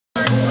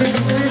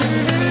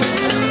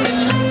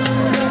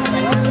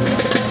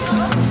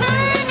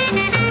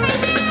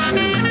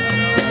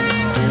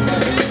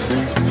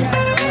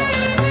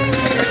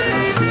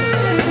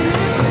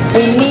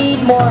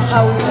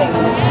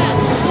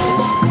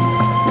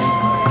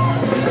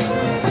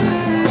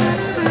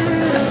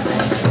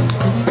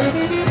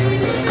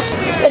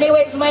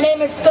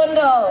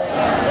Randall,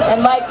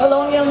 and my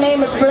colonial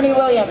name is Bernie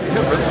Williams.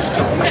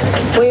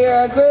 We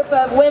are a group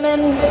of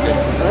women,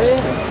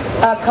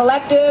 a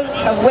collective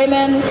of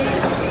women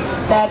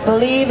that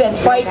believe and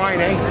fight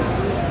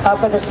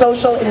for the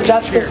social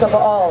injustice of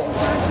all.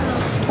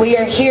 We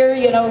are here,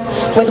 you know,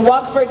 with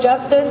Walk for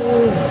Justice.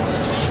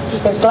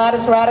 There's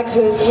Gladys Raddick,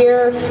 who's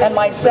here, and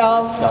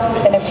myself,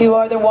 and a few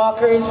other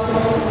walkers.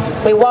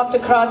 We walked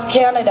across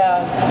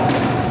Canada.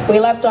 We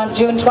left on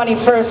June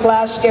 21st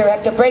last year. I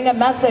had to bring a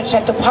message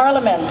to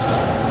Parliament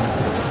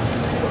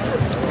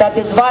that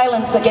this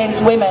violence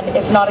against women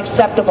is not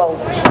acceptable.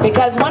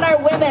 Because when our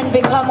women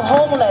become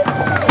homeless,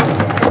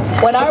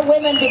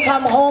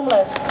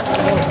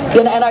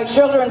 you know, and our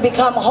children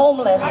become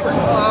homeless,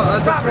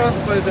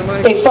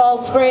 they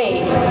fall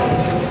prey.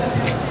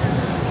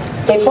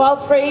 They fall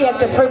prey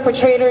to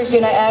perpetrators,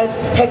 you know, as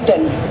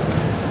Picton.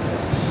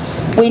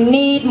 We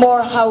need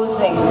more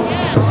housing,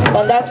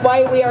 and that's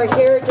why we are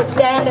here to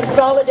stand in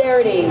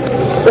solidarity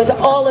with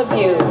all of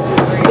you,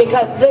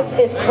 because this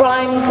is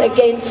crimes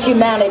against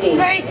humanity.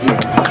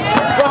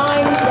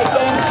 Crimes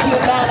against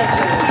humanity.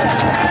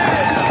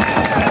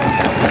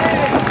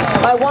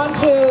 I want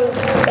to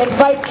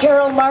invite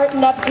Carol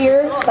Martin up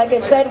here. Like I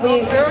said,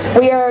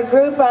 we are a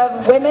group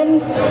of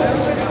women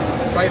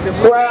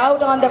who are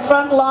out on the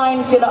front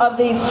lines, you know, of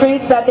these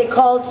streets that they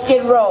call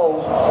Skid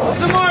Row.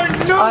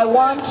 I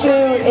want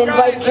to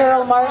invite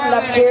Carol Martin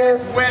up here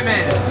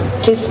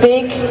to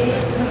speak.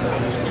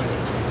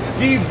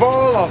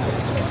 Devolve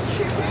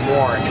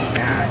more.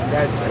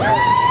 That's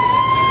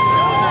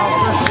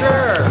for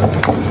sure.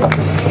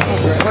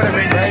 Put him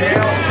in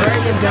jail,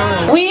 drag him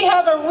down. We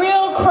have a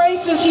real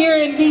crisis here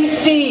in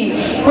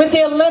BC with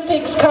the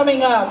Olympics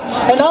coming up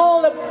and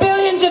all the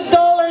billions of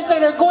dollars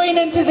that are going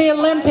into the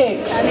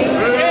Olympics.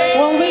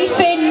 When we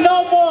say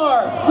no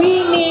more,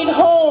 we need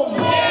homes.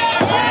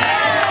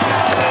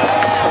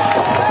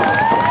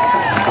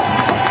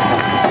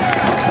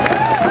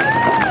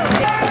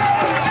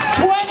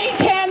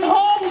 2010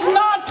 homes,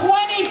 not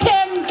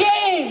 2010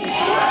 games.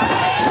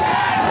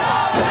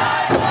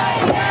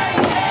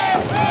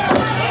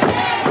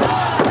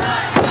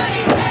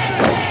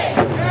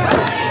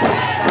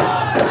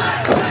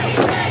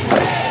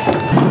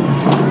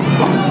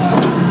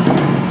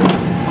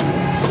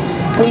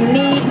 We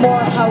need more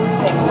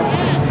housing.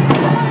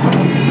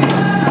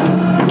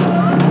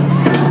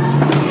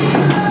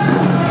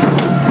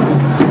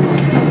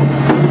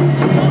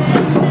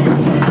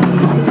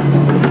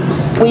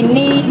 We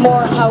need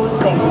more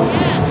housing.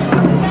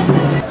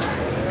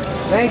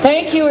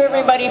 Thank you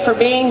everybody for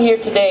being here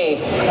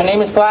today. My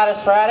name is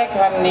Gladys Raddick.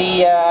 I'm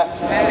the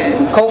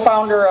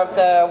co-founder of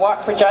the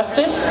Walk for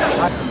Justice.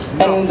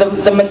 And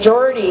the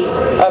majority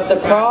of the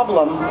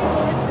problem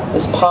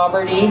is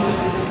poverty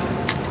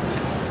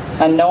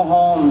and no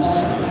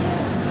homes.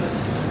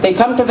 They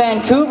come to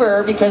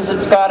Vancouver because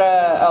it's got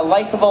a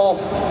likable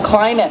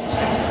climate.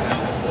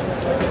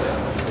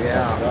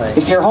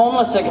 If you're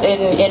homeless in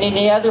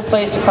any other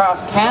place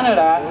across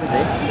Canada,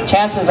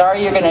 chances are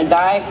you're going to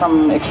die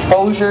from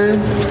exposure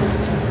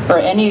or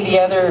any of the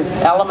other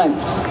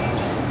elements.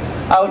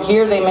 Out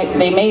here they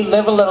may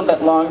live a little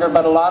bit longer,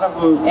 but a lot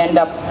of them end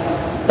up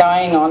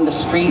dying on the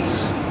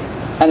streets,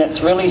 and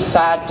it's really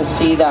sad to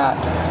see that.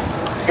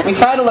 We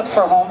try to look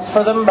for homes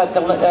for them, but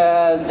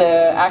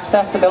the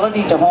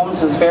accessibility to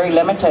homes is very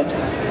limited.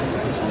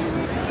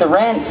 The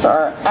rents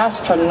are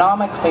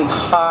astronomically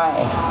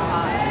high.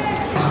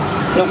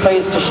 No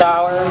place to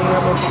shower,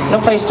 no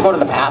place to go to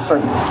the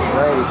bathroom.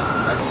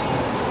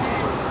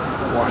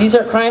 These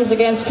are crimes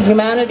against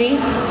humanity.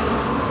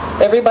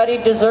 Everybody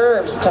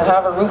deserves to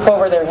have a roof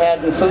over their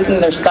head and food in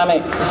their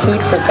stomach,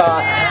 food for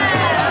thought.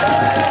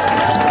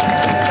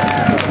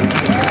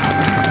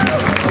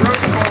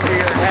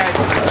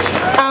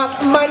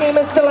 My name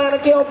is Delana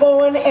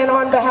Gilbowen, and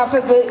on behalf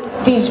of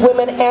these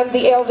women and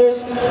the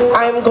elders,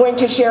 I'm going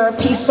to share a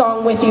peace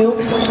song with you.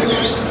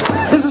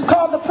 This is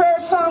called the Prayer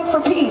Song for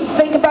Peace.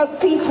 Think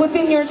about peace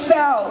within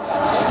yourselves.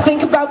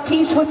 Think about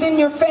peace within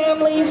your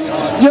families,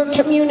 your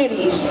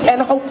communities,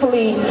 and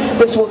hopefully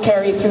this will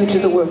carry through to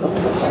the world.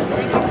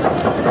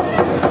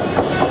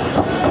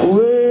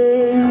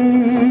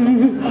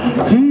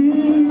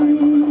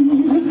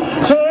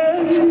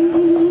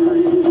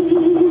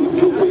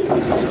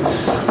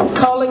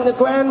 Calling the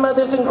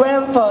grandmothers and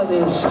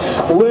grandfathers.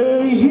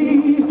 Way,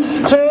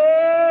 hey.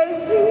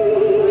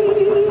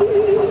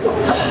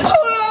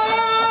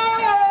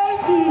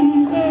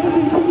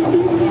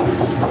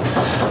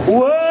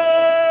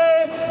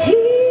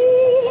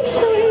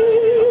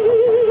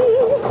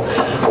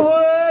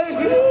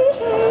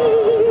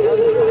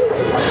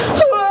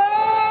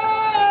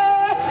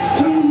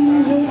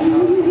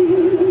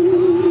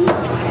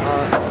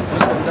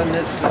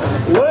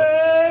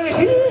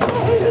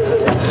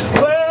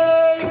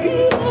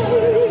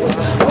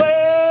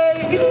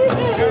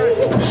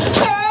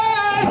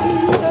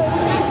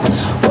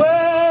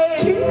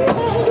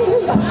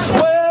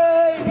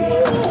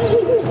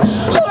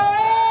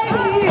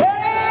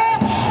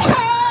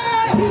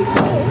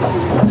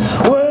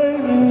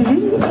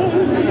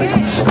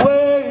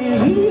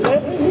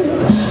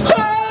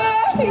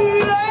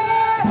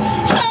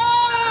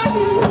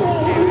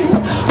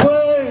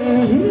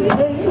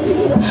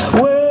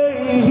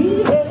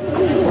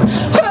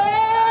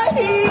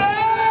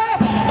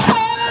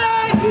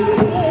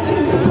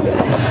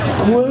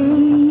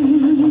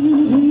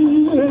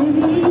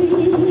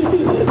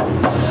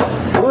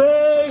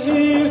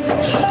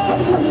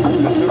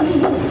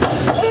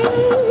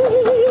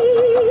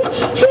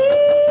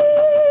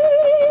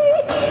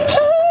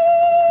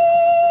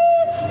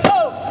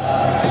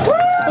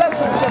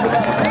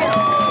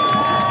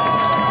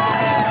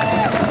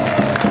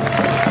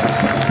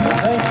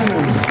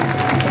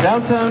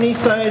 Downtown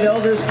Eastside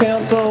Elders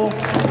Council,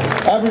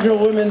 Aboriginal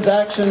Women's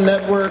Action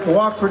Network,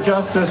 Walk for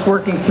Justice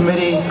Working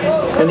Committee,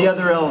 and the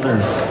other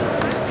elders.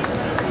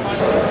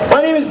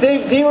 My name is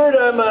Dave Dewart.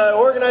 I'm an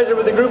organizer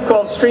with a group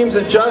called Streams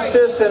of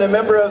Justice and a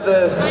member of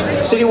the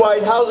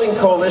Citywide Housing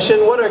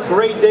Coalition. What a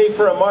great day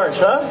for a march,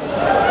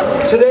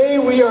 huh? Today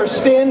we are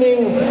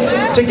standing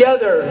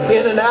together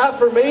in an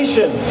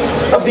affirmation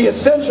of the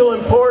essential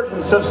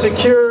importance of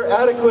secure,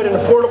 adequate, and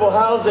affordable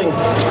housing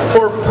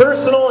for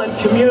personal and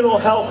communal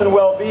health and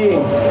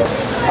well-being.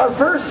 Our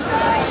first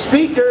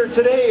speaker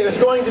today is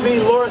going to be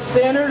Laura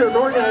Stannard, an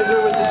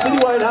organizer with the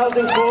Citywide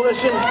Housing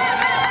Coalition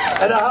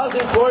and a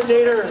housing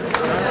coordinator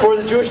for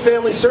the Jewish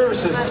Family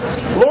Services.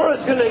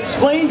 Laura's going to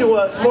explain to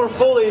us more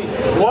fully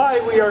why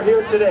we are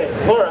here today.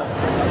 Laura.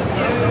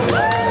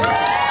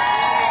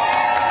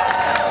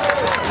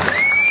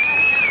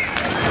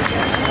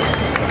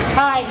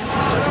 Hi.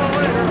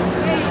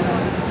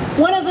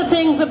 One of the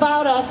things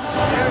about us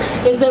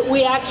is that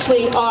we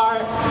actually are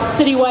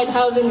Citywide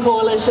Housing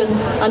Coalition,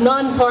 a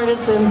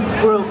nonpartisan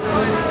group,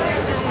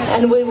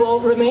 and we will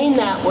remain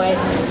that way.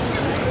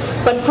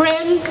 But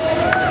friends,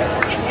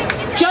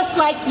 just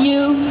like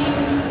you,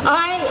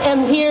 I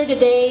am here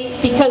today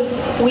because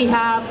we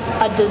have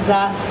a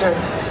disaster.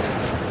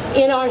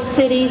 In our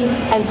city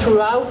and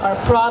throughout our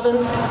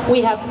province,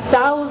 we have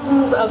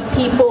thousands of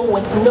people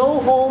with no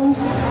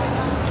homes,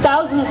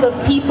 thousands of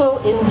people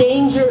in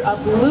danger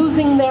of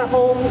losing their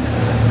homes,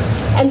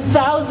 and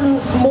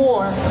thousands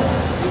more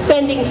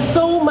spending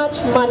so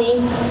much money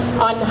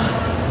on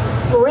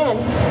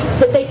rent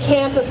that they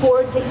can't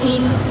afford to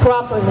eat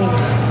properly.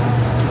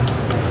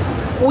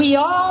 We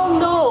all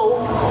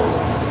know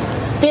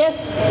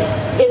this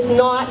is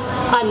not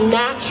a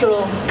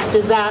natural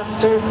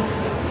disaster.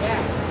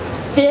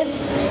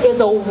 This is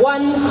a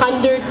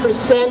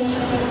 100%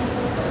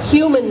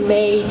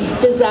 human-made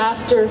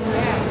disaster,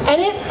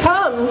 and it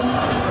comes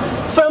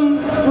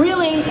from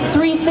really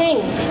three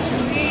things.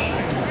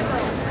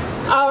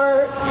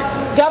 Our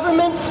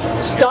governments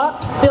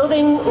stopped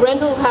building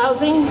rental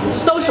housing,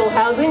 social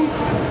housing.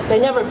 They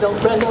never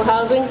built rental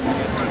housing.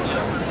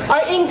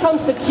 Our income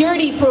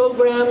security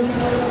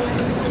programs,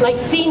 like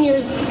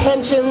seniors'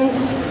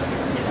 pensions,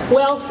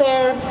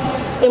 welfare,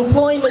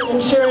 employment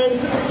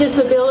insurance,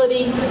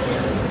 disability,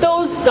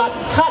 those got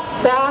cut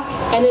back,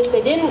 and if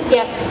they didn't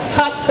get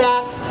cut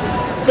back,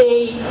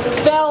 they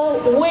fell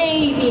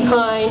way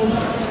behind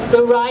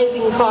the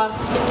rising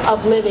cost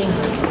of living.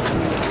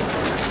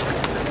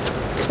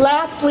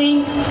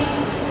 Lastly,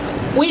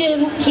 we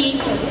didn't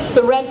keep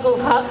the rental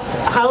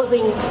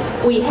housing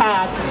we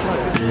had.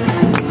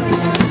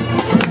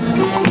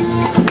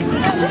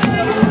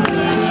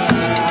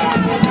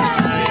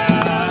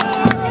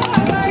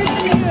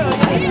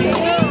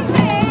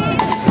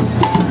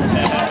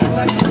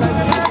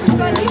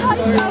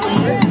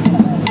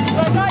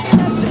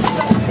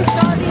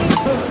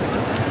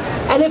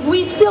 And if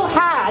we still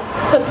had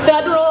the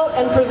federal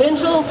and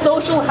provincial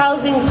social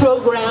housing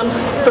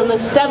programs from the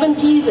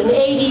 70s and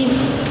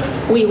 80s,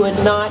 we would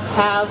not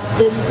have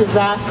this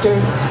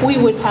disaster. We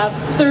would have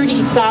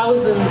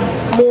 30,000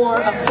 more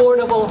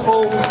affordable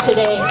homes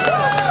today.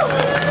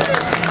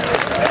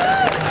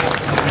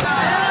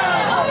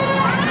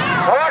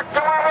 What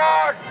do we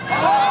want?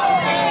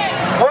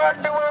 When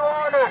do we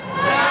want it?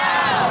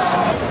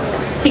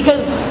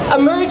 Because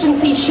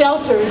emergency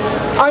shelters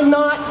are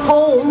not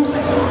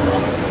homes.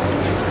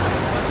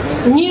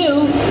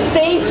 New,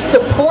 safe,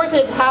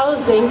 supported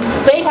housing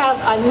they have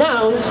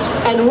announced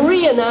and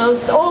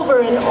re-announced over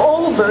and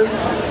over,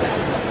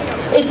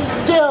 it's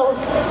still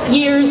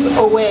years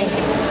away.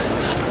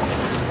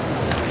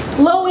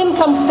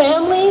 Low-income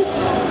families,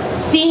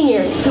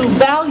 seniors who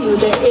value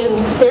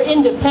their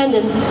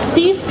independence,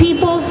 these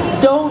people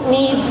don't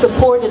need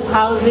supported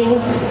housing,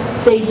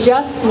 they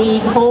just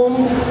need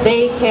homes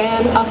they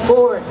can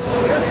afford.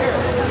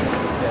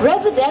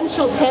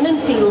 Residential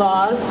tenancy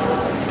laws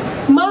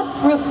must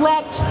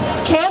reflect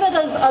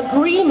Canada's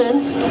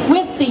agreement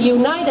with the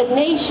United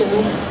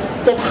Nations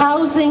that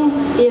housing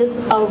is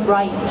a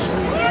right,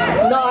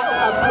 not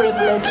a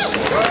privilege.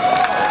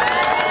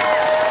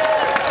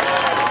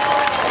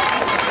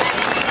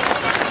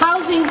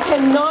 Housing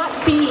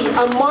cannot be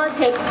a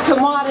market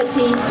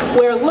commodity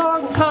where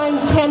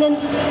long-time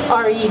tenants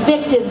are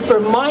evicted for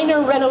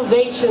minor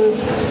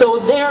renovations so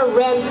their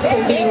rents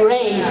can be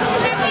raised.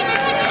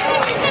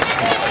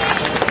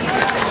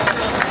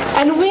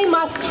 And we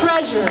must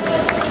treasure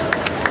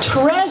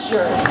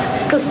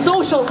the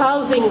social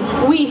housing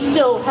we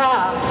still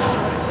have.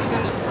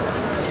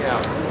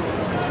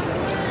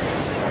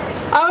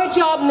 Our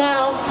job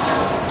now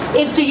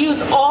is to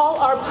use all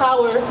our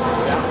power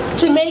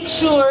to make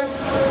sure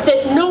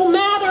that no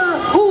matter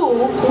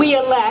who we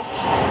elect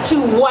to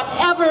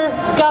whatever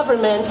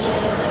government,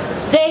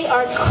 they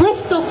are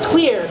crystal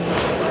clear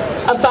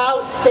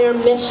about their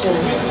mission.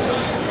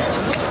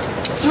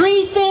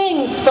 Three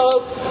things,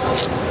 folks.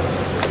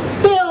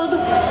 Build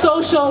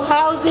social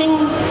housing,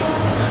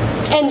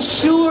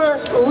 ensure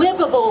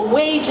livable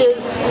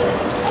wages,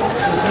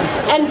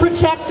 and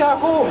protect our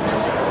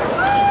homes.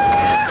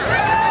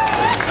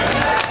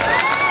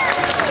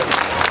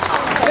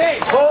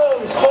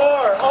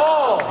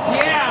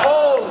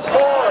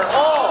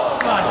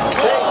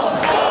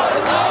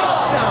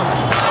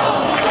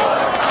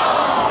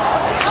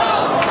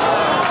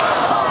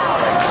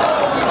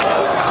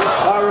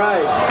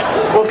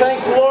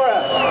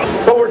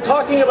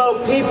 talking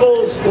about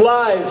people's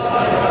lives.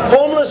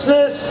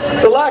 Homelessness,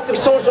 the lack of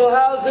social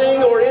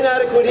housing or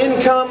inadequate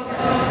income,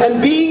 and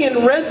being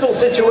in rental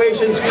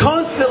situations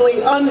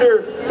constantly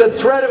under the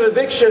threat of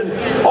eviction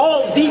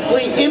all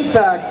deeply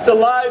impact the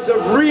lives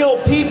of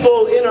real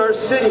people in our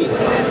city.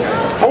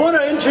 I want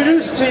to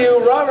introduce to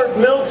you Robert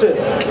Milton,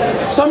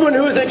 someone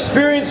who has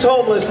experienced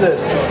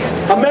homelessness,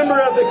 a member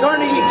of the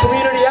Carnegie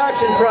Community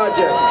Action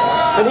Project,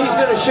 and he's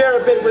going to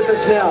share a bit with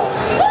us now.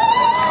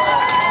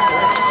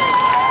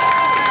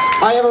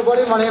 Hi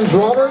everybody, my name's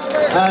Robert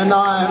and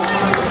I'm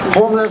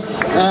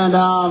homeless, and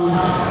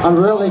I'm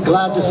really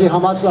glad to see how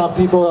much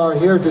people are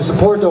here to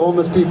support the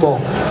homeless people.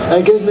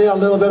 It gives me a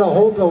little bit of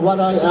hope of what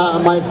I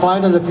might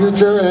find in the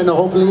future, and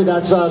hopefully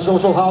that's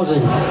social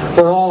housing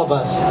for all of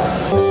us.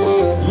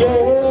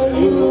 Yeah,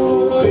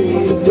 you'll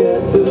be the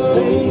death of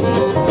me.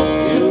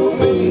 You'll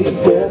be the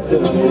death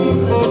of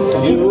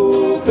me.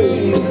 You'll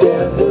be the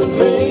death of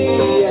me.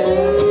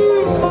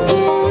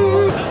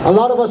 A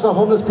lot of us are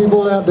homeless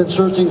people that have been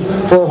searching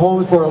for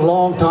homes for a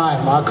long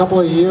time, a couple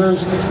of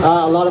years.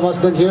 A lot of us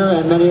been here,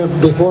 and many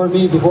before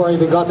me, before I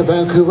even got to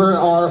Vancouver,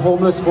 are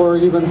homeless for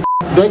even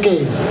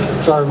decades.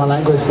 Sorry my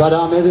language, but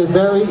it is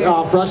very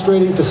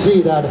frustrating to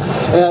see that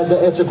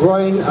it's a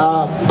growing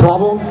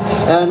problem,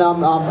 and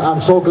I'm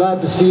so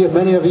glad to see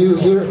many of you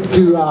here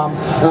to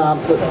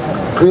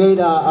create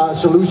a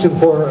solution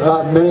for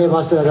many of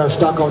us that are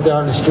stuck out there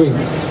on the street.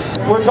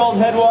 We're called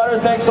Headwater.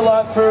 Thanks a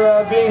lot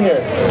for being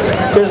here.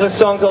 Here's a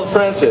song called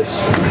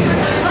Francis.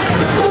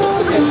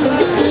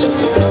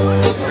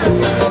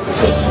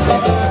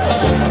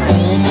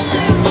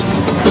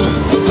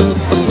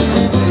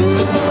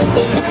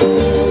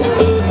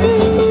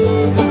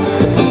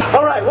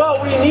 All right, well,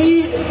 we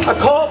need a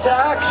call to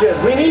action.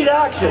 We need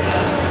action.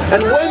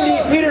 And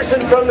Wendy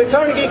Peterson from the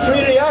Carnegie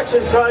Community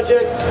Action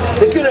Project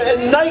is going to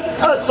ignite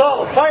us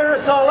all, fire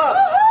us all up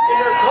in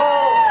her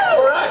call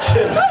for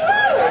action.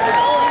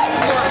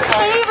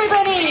 Hey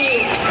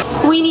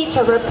everybody! We need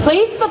to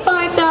replace the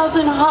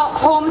 5,000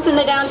 homes in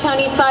the downtown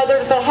east side,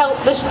 the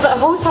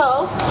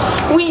hotels.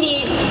 We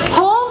need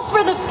homes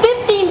for the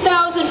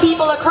 15,000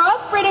 people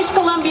across British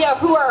Columbia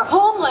who are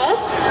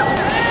homeless.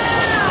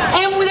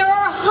 And there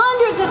are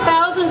hundreds of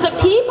thousands of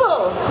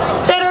people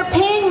that are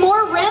paying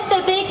more rent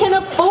than they can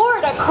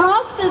afford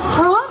across this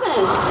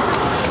province.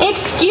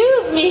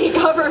 Excuse me,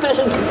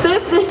 governments.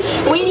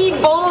 We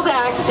need bold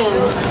action.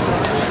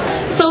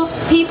 So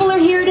people are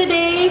here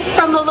today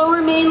from the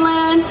Lower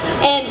Mainland,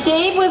 and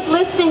Dave was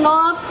listing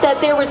off that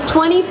there was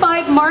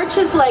 25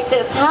 marches like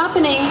this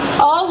happening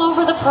all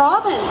over the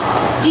province.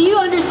 Do you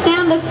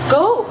understand the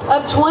scope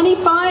of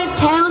 25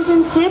 towns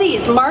and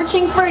cities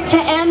marching to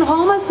end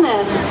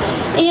homelessness?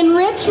 In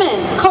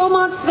Richmond,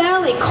 Comox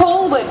Valley,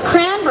 Colwood,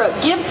 Cranbrook,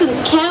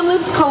 Gibsons,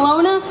 Kamloops,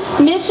 Kelowna,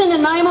 Mission,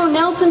 Nanaimo,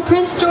 Nelson,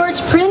 Prince George,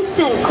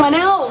 Princeton,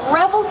 Quesnel,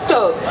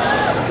 Revelstoke,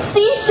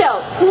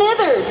 Sechelt,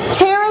 Smithers,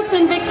 Terrace,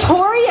 and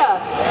Victoria.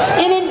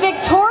 And in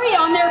Victoria,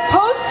 on their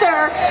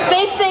poster,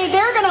 they say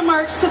they're going to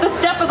march to the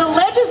step of the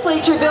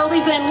legislature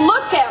buildings and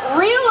look at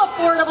real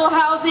affordable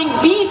housing,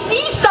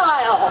 BC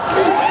style.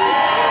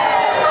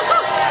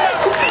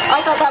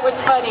 I thought that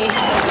was funny.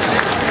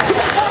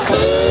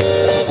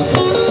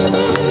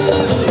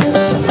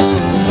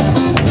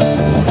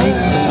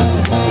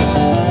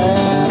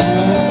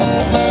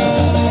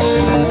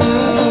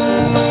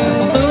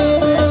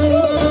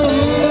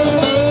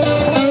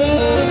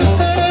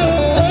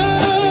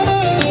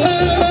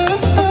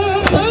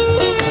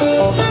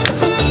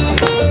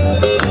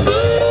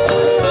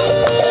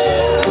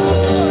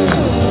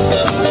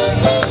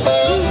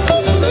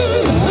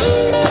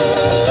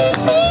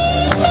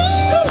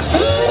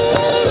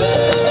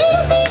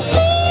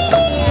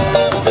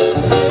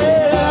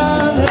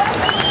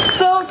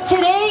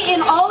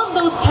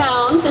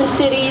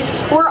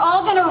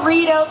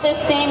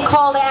 Same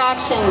call to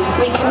action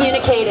we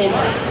communicated.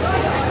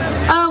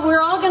 We're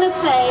all going to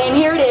say, and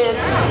here it is,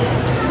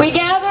 we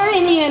gather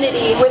in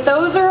unity with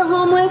those who are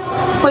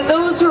homeless, with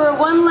those who are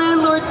one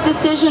landlord's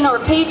decision or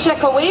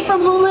paycheck away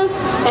from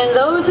homeless, and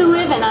those who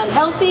live in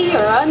unhealthy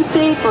or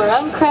unsafe or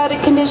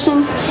uncrowded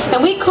conditions.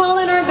 And we call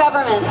in our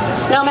governments,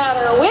 no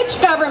matter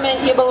which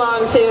government you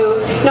belong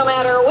to, no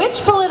matter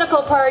which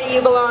political party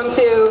you belong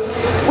to,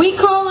 we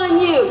call on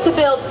you to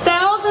build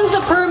thousands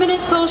of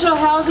permanent social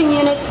housing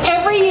units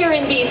every year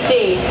in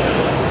BC.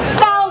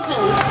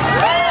 Thousands.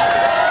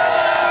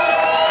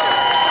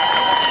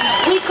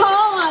 We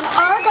call on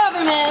our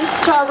governments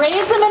to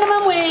raise the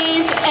minimum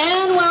wage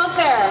and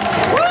welfare.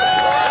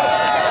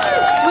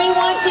 We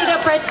want you to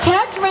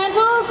protect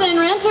rentals and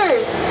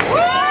renters.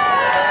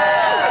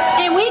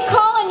 And we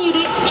call on you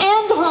to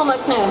end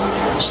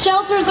homelessness.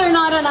 Shelters are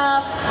not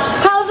enough.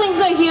 Housing's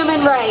a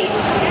human right.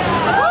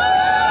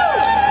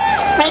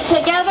 And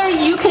together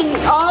you can,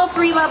 all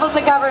three levels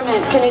of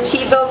government can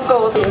achieve those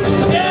goals.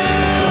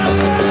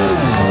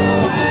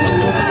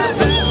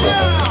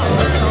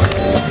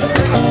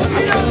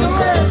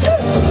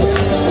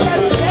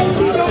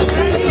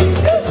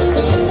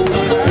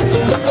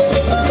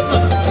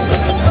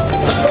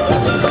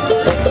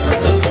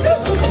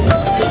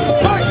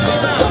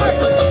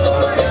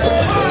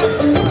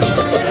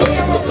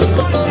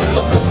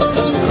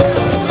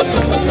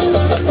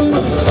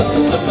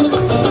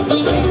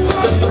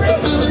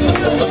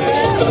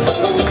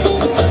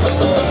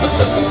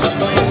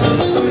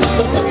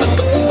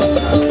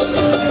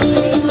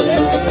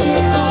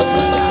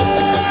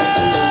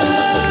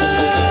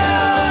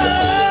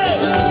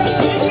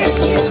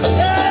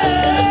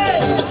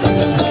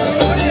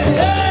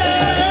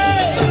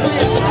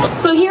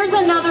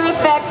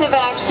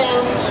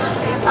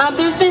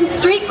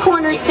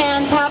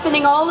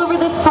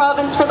 homeless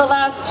province for the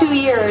last 2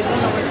 years.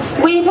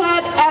 We've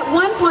had, at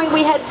one point,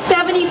 we had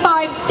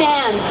 75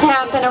 stands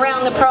happen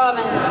around the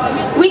province.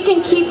 We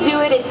can keep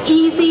doing it, it's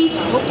easy,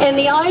 and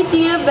the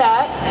idea of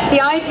that,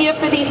 the idea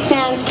for these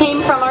stands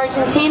came from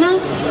Argentina,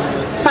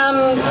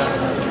 from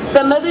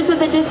the mothers of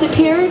the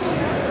disappeared,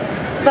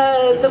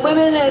 the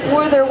women that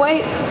wore their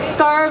white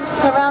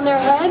scarves around their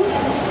head,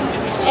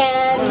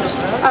 and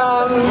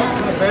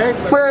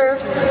we're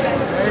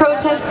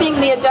protesting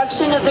the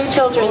abduction of their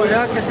children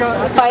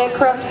by a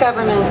corrupt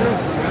government.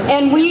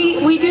 And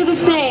we do the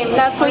same.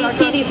 That's why you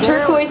see these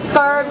turquoise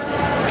scarves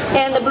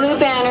and the blue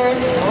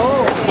banners.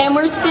 And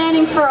we're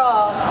standing for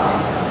all.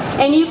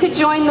 And you could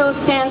join those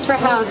stands for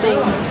housing.